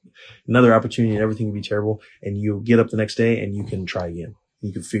another opportunity and everything can be terrible. And you'll get up the next day and you can try again.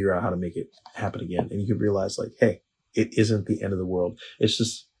 You can figure out how to make it happen again. And you can realize like, hey, it isn't the end of the world. It's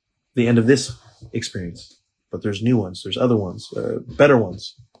just the end of this experience. But there's new ones. There's other ones, better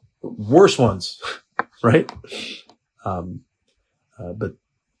ones, worse ones, right? But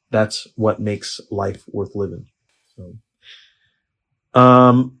that's what makes life worth living. So,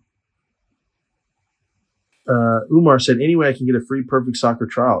 Umar said, anyway, I can get a free Perfect Soccer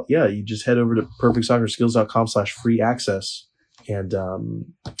trial. Yeah, you just head over to perfectsoccerskills.com/free access and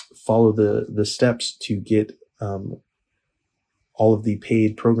follow the steps to get all of the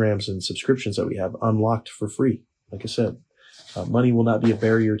paid programs and subscriptions that we have unlocked for free. Like I said, money will not be a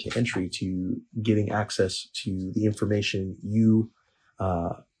barrier to entry to getting access to the information you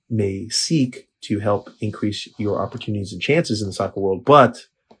may seek to help increase your opportunities and chances in the soccer world, but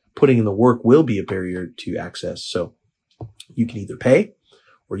putting in the work will be a barrier to access. So you can either pay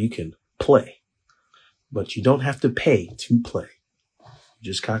or you can play, but you don't have to pay to play.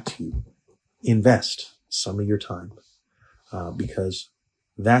 You just got to invest some of your time. Because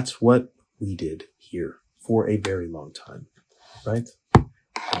that's what we did here for a very long time, right?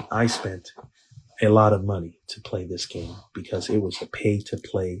 And I spent a lot of money to play this game because it was a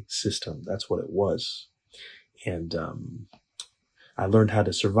pay-to-play system. That's what it was. And I learned how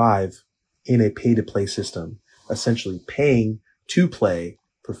to survive in a pay-to-play system, essentially paying to play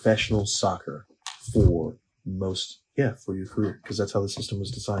professional soccer for your career, because that's how the system was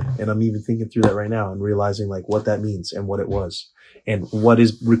designed. And I'm even thinking through that right now and realizing like what that means and what it was and what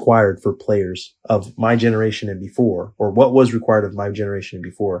is required for players of my generation and before, or what was required of my generation and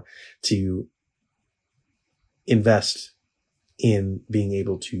before to invest in being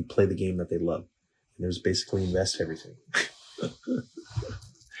able to play the game that they love. And it was basically invest everything.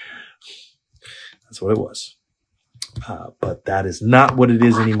 That's what it was. But that is not what it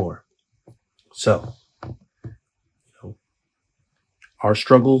is anymore. So, our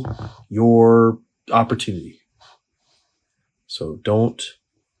struggle, your opportunity. So don't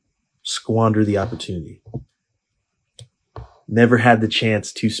squander the opportunity. Never had the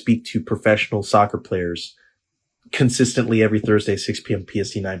chance to speak to professional soccer players consistently every Thursday, 6 p.m.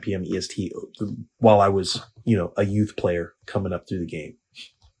 PST, 9 p.m. EST, while I was, a youth player coming up through the game.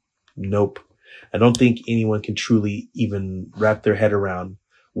 Nope. I don't think anyone can truly even wrap their head around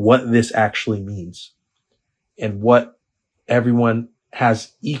what this actually means and what everyone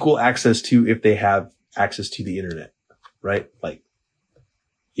has equal access to if they have access to the internet, right? Like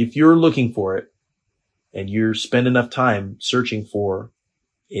if you're looking for it and you spend enough time searching for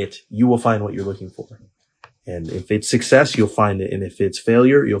it, you will find what you're looking for. And if it's success, you'll find it. And if it's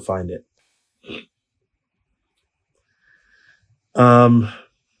failure, you'll find it.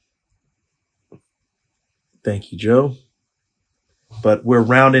 Thank you, Joe. But we're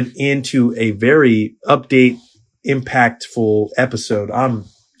rounding into a very impactful episode. I'm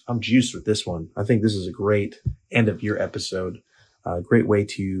juiced with this one. I think this is a great end of year episode. A great way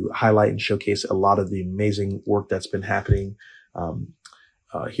to highlight and showcase a lot of the amazing work that's been happening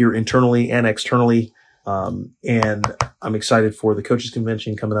here internally and externally. And I'm excited for the coaches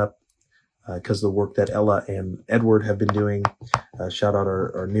convention coming up because the work that Ella and Edward have been doing. Shout out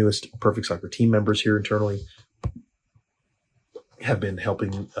our newest Perfect Soccer team members here internally have been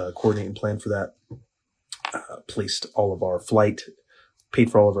helping coordinate and plan for that. Paid for all of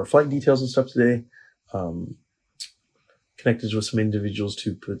our flight details and stuff today. Connected with some individuals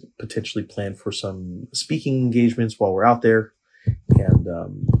to potentially plan for some speaking engagements while we're out there. And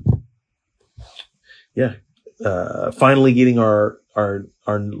finally getting our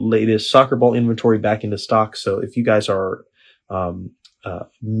latest soccer ball inventory back into stock. So if you guys are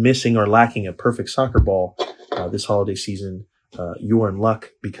missing or lacking a perfect soccer ball this holiday season, you are in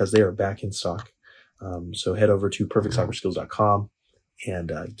luck because they are back in stock. So head over to perfectsoccerskills.com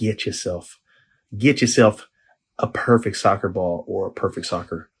and get yourself a perfect soccer ball or a perfect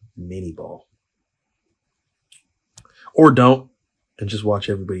soccer mini ball. Or don't, and just watch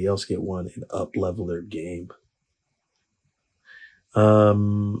everybody else get one and up level their game. How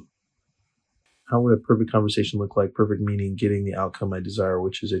would a perfect conversation look like? Perfect meaning getting the outcome I desire,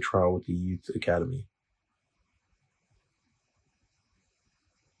 which is a trial with the youth academy.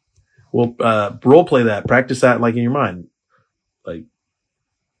 Well, role play that, practice that like in your mind, like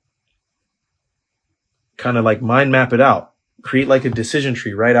kind of like mind map it out, create like a decision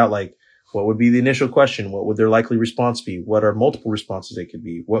tree, write out like what would be the initial question, what would their likely response be, what are multiple responses they could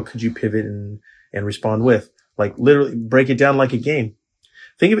be, what could you pivot and respond with, like literally break it down like a game.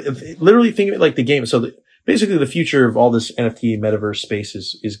 Think of it like the game. So basically the future of all this NFT metaverse space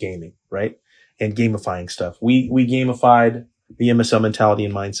is gaming, right? And gamifying stuff. We gamified the MSL mentality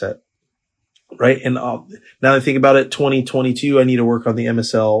and mindset, right? And now that I think about it, 2022, I need to work on the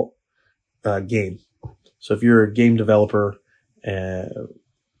MSL game. So if you're a game developer,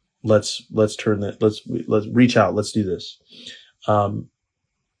 let's turn that, let's reach out. Let's do this.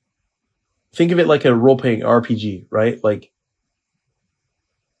 Think of it like a role-playing RPG, right? Like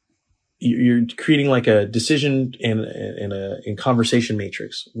you're creating like a decision and conversation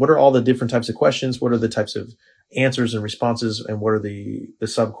matrix. What are all the different types of questions? What are the types of answers and responses? And what are the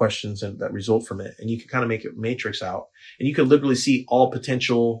sub questions that result from it? And you can kind of make a matrix out, and you can literally see all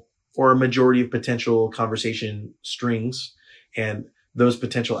potential or a majority of potential conversation strings and those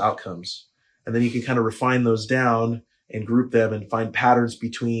potential outcomes. And then you can kind of refine those down and group them and find patterns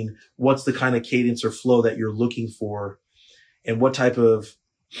between what's the kind of cadence or flow that you're looking for, and what type of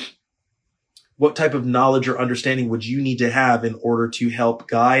knowledge or understanding would you need to have in order to help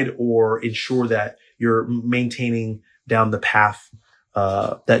guide or ensure that you're maintaining down the path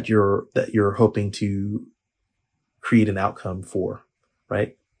that you're hoping to create an outcome for,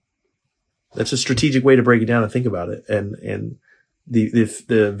 right? That's a strategic way to break it down and think about it. And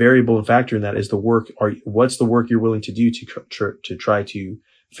the variable and factor in that is the work. What's the work you're willing to do to try to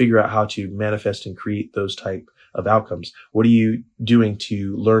figure out how to manifest and create those type of outcomes? What are you doing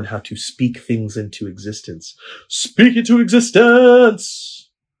to learn how to speak things into existence? Speak into existence.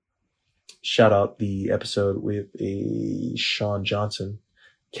 Shout out the episode with Sean Johnson,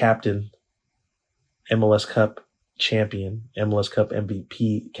 captain, MLS Cup champion, MLS Cup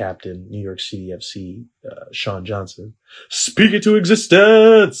MVP captain, New York City FC, Sean Johnson. Speak it to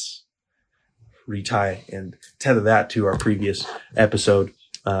existence. Retie and tether that to our previous episode.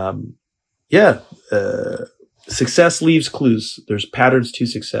 Success leaves clues. There's patterns to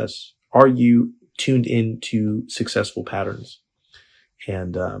success. Are you tuned into successful patterns?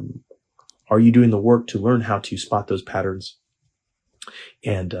 And are you doing the work to learn how to spot those patterns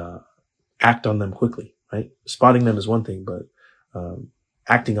and act on them quickly, right? Spotting them is one thing, but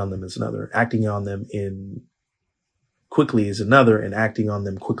acting on them is another. Acting on them in quickly is another, and acting on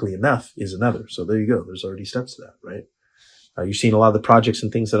them quickly enough is another. So there you go. There's already steps to that, right? You're seeing a lot of the projects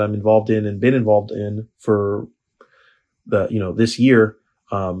and things that I'm involved in and been involved in for this year.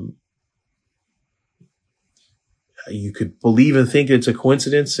 You could believe and think it's a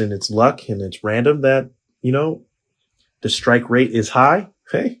coincidence and it's luck and it's random that, the strike rate is high.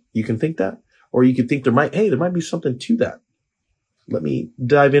 Hey, you can think that, or you could think there might be something to that. Let me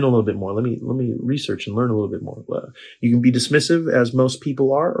dive in a little bit more. Let me research and learn a little bit more. You can be dismissive, as most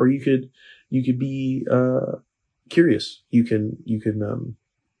people are, or you could be, curious. You can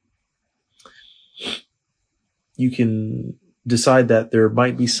decide that there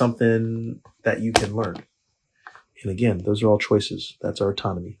might be something that you can learn. And again, those are all choices. That's our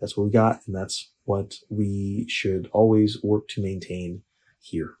autonomy. That's what we got. And that's what we should always work to maintain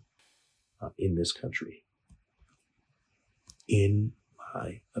here in this country, in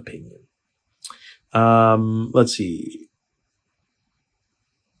my opinion. Let's see.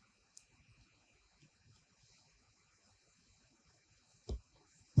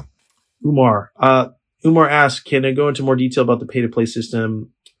 Umar asked, can I go into more detail about the pay-to-play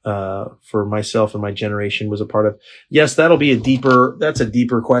system for myself and my generation was a part of? Yes, that's a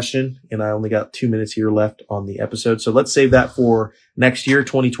deeper question, and I only got 2 minutes here left on the episode. So let's save that for next year,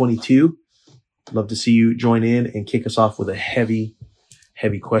 2022. Love to see you join in and kick us off with a heavy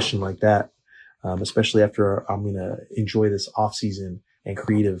question like that, especially after I'm going to enjoy this off-season and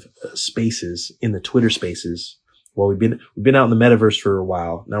creative spaces in the Twitter spaces Well, we've been out in the metaverse for a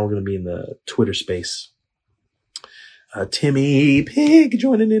while. Now we're going to be in the Twitter space. Timmy Pig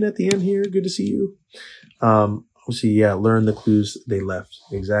joining in at the end here. Good to see you. We'll see. Yeah. Learn the clues they left.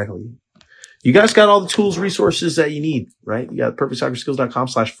 Exactly. You guys got all the tools, resources that you need, right? You got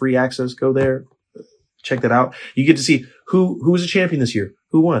perfectsoccerskills.com/free access. Go there. Check that out. You get to see who was a champion this year.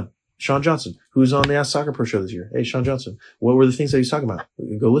 Who won? Sean Johnson. Who's on the Ask Soccer Pro show this year? Hey, Sean Johnson. What were the things that he's talking about?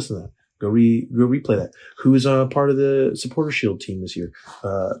 Go listen to that. Go replay that. Who's part of the Supporter Shield team this year?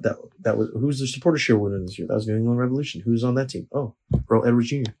 Who's the Supporter Shield winner this year? That was New England Revolution. Who's on that team? Oh, Earl Edwards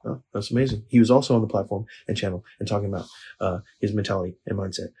Jr. Oh, that's amazing. He was also on the platform and channel and talking about his mentality and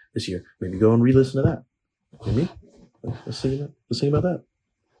mindset this year. Maybe go and re-listen to that. Maybe let's think about that.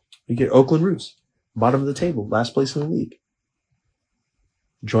 You get Oakland Roots, bottom of the table, last place in the league.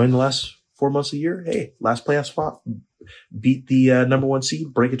 Join the last 4 months of the year. Hey, last playoff spot. Beat the number 1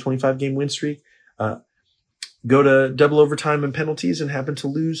 seed, break a 25-game win streak, go to double overtime and penalties and happen to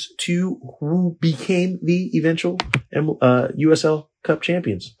lose to who became the eventual USL Cup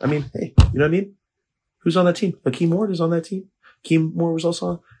champions. I mean, hey, you know what I mean? Who's on that team? Akeem Ward is on that team. Akeem Ward was also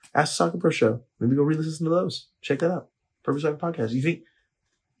on Ask the Soccer Pro show. Maybe go re-listen to those. Check that out. Perfect Soccer Podcast.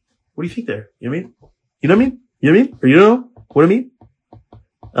 What do you think there? You know what I mean? You know what I mean? You know what I mean? Or you know what I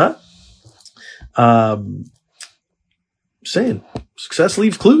mean? Saying success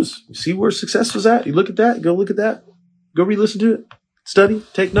leaves clues. You see where success was at. You look at that. Go look at that. Go re-listen to it. Study.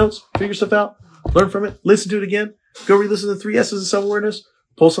 Take notes. Figure stuff out. Learn from it. Listen to it again. Go re-listen to the 3 S's of self-awareness.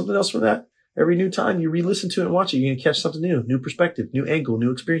 Pull something else from that. Every new time you re-listen to it and watch it, you're going to catch something new. New perspective, new angle,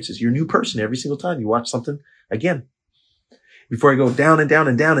 new experiences. You're a new person every single time you watch something again. Before I go down and down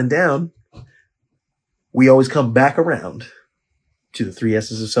and down and down, we always come back around to the 3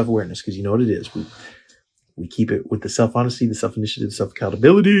 S's of self-awareness because you know what it is. We keep it with the self-honesty, the self-initiative, the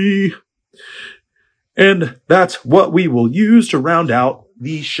self-accountability. And that's what we will use to round out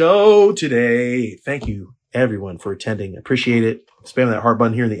the show today. Thank you, everyone, for attending. Appreciate it. Spamming that heart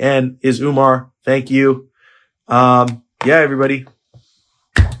button here in the end is Umar. Thank you. Yeah, everybody.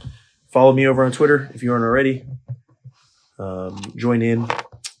 Follow me over on Twitter if you aren't already. Join in.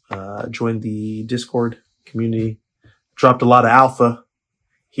 Join the Discord community. Dropped a lot of alpha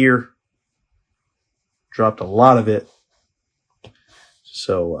here. Dropped a lot of it.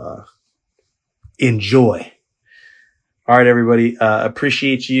 So enjoy. All right, everybody.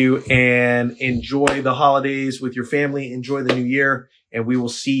 Appreciate you and enjoy the holidays with your family. Enjoy the new year. And we will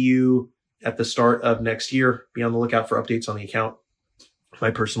see you at the start of next year. Be on the lookout for updates on the account.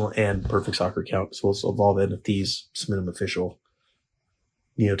 My personal and Perfect Soccer account, as well as Evolve NFTs, Sminim Official,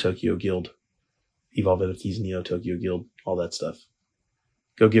 Neo Tokyo Guild, Evolve NFTs, Neo Tokyo Guild, all that stuff.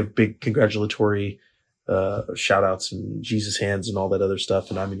 Go give big congratulatory shout outs and Jesus hands and all that other stuff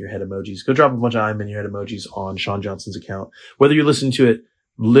and I'm in your head emojis. Go drop a bunch of I'm in your head emojis on Sean Johnson's account. Whether you're listening to it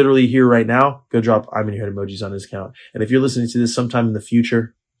literally here right now, go drop I'm in your head emojis on his account. And if you're listening to this sometime in the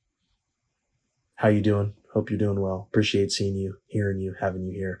future, how you doing? Hope you're doing well. Appreciate seeing you, hearing you, having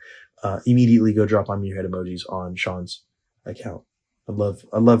you here. Immediately go drop I'm in your head emojis on Sean's account. I'd love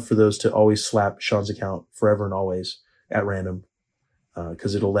for those to always slap Sean's account forever and always at random,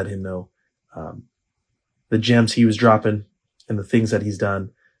 because it'll let him know the gems he was dropping and the things that he's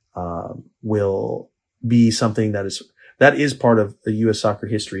done will be something that is part of the U.S. soccer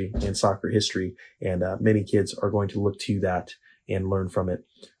history, and many kids are going to look to that and learn from it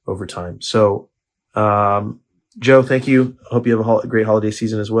over time. So, Joe, thank you. I hope you have a great holiday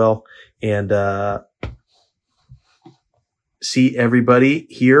season as well, and see everybody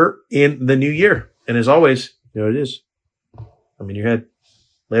here in the new year. And as always, you know what it is. I'm in your head.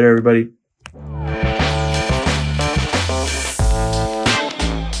 Later, everybody.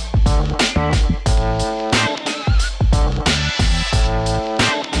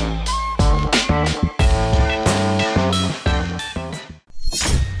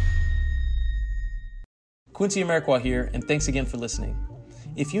 Quincy Amarikwa here, and thanks again for listening.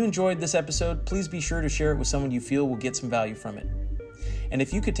 If you enjoyed this episode, please be sure to share it with someone you feel will get some value from it. And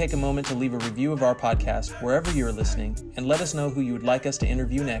if you could take a moment to leave a review of our podcast wherever you're listening and let us know who you would like us to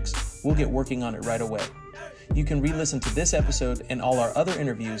interview next, we'll get working on it right away. You can re-listen to this episode and all our other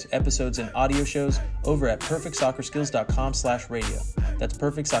interviews, episodes, and audio shows over at perfectsoccerskills.com/radio. That's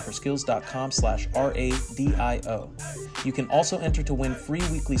perfectsoccerskills.com/RADIO. You can also enter to win free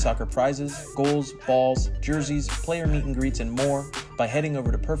weekly soccer prizes, goals, balls, jerseys, player meet and greets, and more by heading over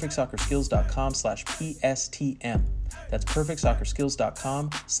to perfectsoccerskills.com/PSTM. That's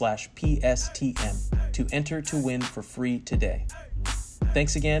perfectsoccerskills.com/PSTM to enter to win for free today.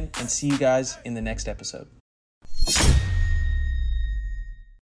 Thanks again, and see you guys in the next episode.